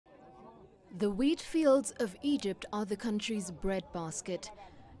The wheat fields of Egypt are the country's breadbasket.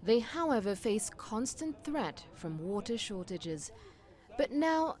 They, however, face constant threat from water shortages. But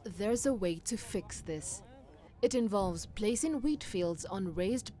now there's a way to fix this. It involves placing wheat fields on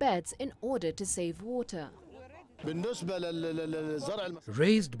raised beds in order to save water.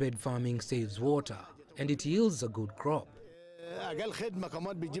 Raised bed farming saves water and it yields a good crop.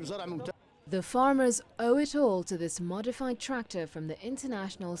 The farmers owe it all to this modified tractor from the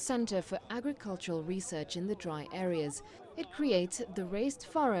International Center for Agricultural Research in the dry areas. It creates the raised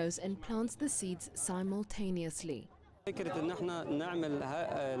furrows and plants the seeds simultaneously.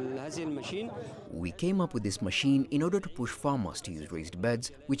 We came up with this machine in order to push farmers to use raised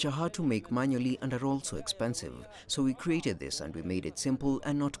beds, which are hard to make manually and are also expensive. So we created this and we made it simple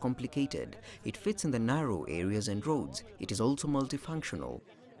and not complicated. It fits in the narrow areas and roads. It is also multifunctional.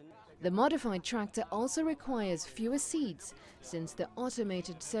 The modified tractor also requires fewer seeds, since the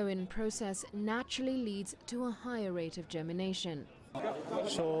automated sowing process naturally leads to a higher rate of germination.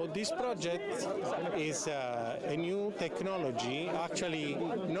 So this project is a new technology, actually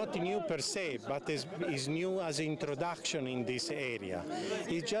not new per se, but is new as introduction in this area.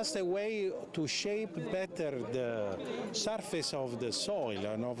 It's just a way to shape better the surface of the soil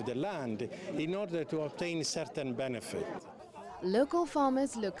and of the land in order to obtain certain benefit. Local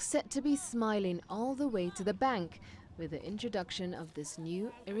farmers look set to be smiling all the way to the bank with the introduction of this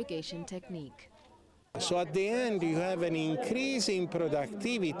new irrigation technique. So at the end you have an increase in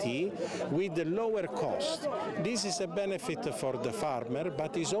productivity with the lower cost. This is a benefit for the farmer,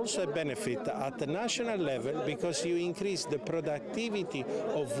 but is also a benefit at the national level because you increase the productivity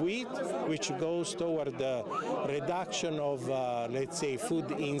of wheat, which goes toward the reduction of, let's say,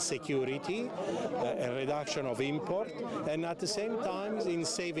 food insecurity, a reduction of import, and at the same time in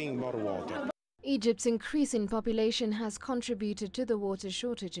saving more water. Egypt's increasing population has contributed to the water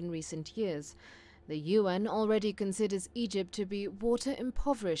shortage in recent years. The UN already considers Egypt to be water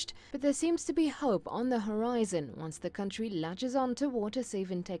impoverished, but there seems to be hope on the horizon once the country latches on to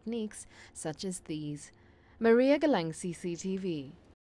water-saving techniques such as these. Maria Galang, CCTV.